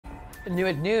New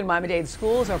at noon, Miami-Dade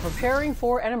schools are preparing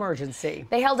for an emergency.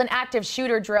 They held an active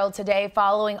shooter drill today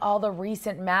following all the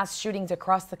recent mass shootings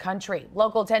across the country.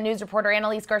 Local 10 News reporter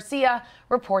Annalise Garcia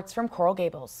reports from Coral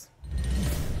Gables.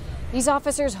 These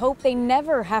officers hope they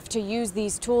never have to use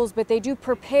these tools, but they do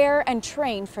prepare and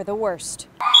train for the worst.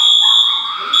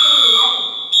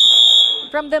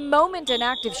 From the moment an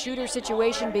active shooter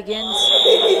situation begins,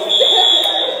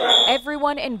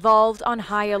 everyone involved on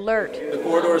high alert. The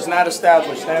corridor is not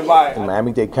established. Stand by. In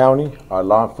Miami-Dade County, our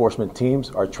law enforcement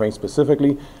teams are trained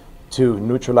specifically to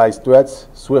neutralize threats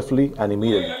swiftly and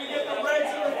immediately.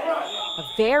 A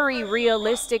very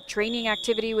realistic training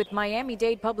activity with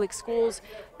Miami-Dade Public Schools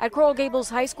at Coral Gables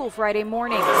High School Friday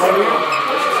morning.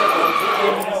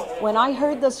 When I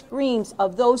heard the screams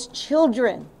of those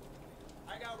children,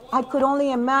 I could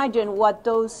only imagine what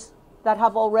those that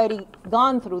have already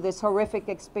gone through this horrific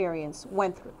experience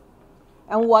went through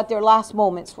and what their last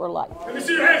moments were like. Let me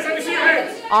see your hands. Let me see your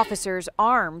hands. Officers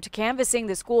armed, canvassing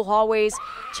the school hallways,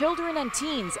 children and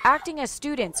teens acting as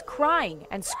students, crying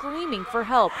and screaming for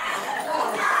help.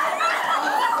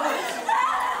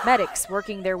 Medics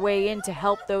working their way in to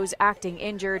help those acting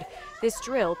injured. This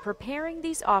drill preparing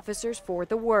these officers for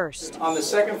the worst. On the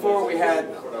second floor, we had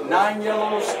 9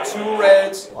 yellows, 2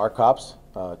 reds. Our cops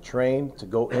trained to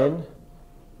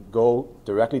go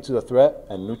directly to the threat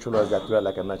and neutralize that threat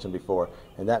like I mentioned before.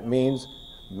 And that means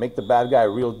make the bad guy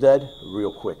real dead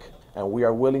real quick. And we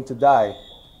are willing to die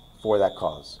for that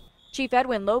cause. Chief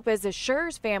Edwin Lopez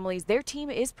assures families their team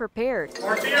is prepared,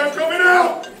 RTM coming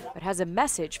out! but has a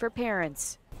message for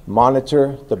parents.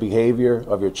 Monitor the behavior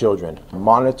of your children.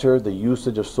 Monitor the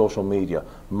usage of social media.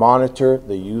 Monitor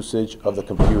the usage of the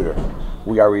computer.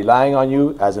 We are relying on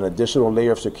you as an additional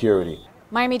layer of security.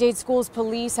 Miami-Dade Schools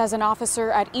Police has an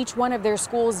officer at each one of their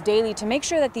schools daily to make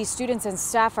sure that these students and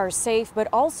staff are safe, but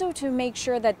also to make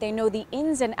sure that they know the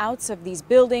ins and outs of these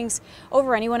buildings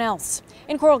over anyone else.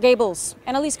 In Coral Gables,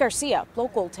 Annalise Garcia,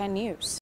 Local 10 News.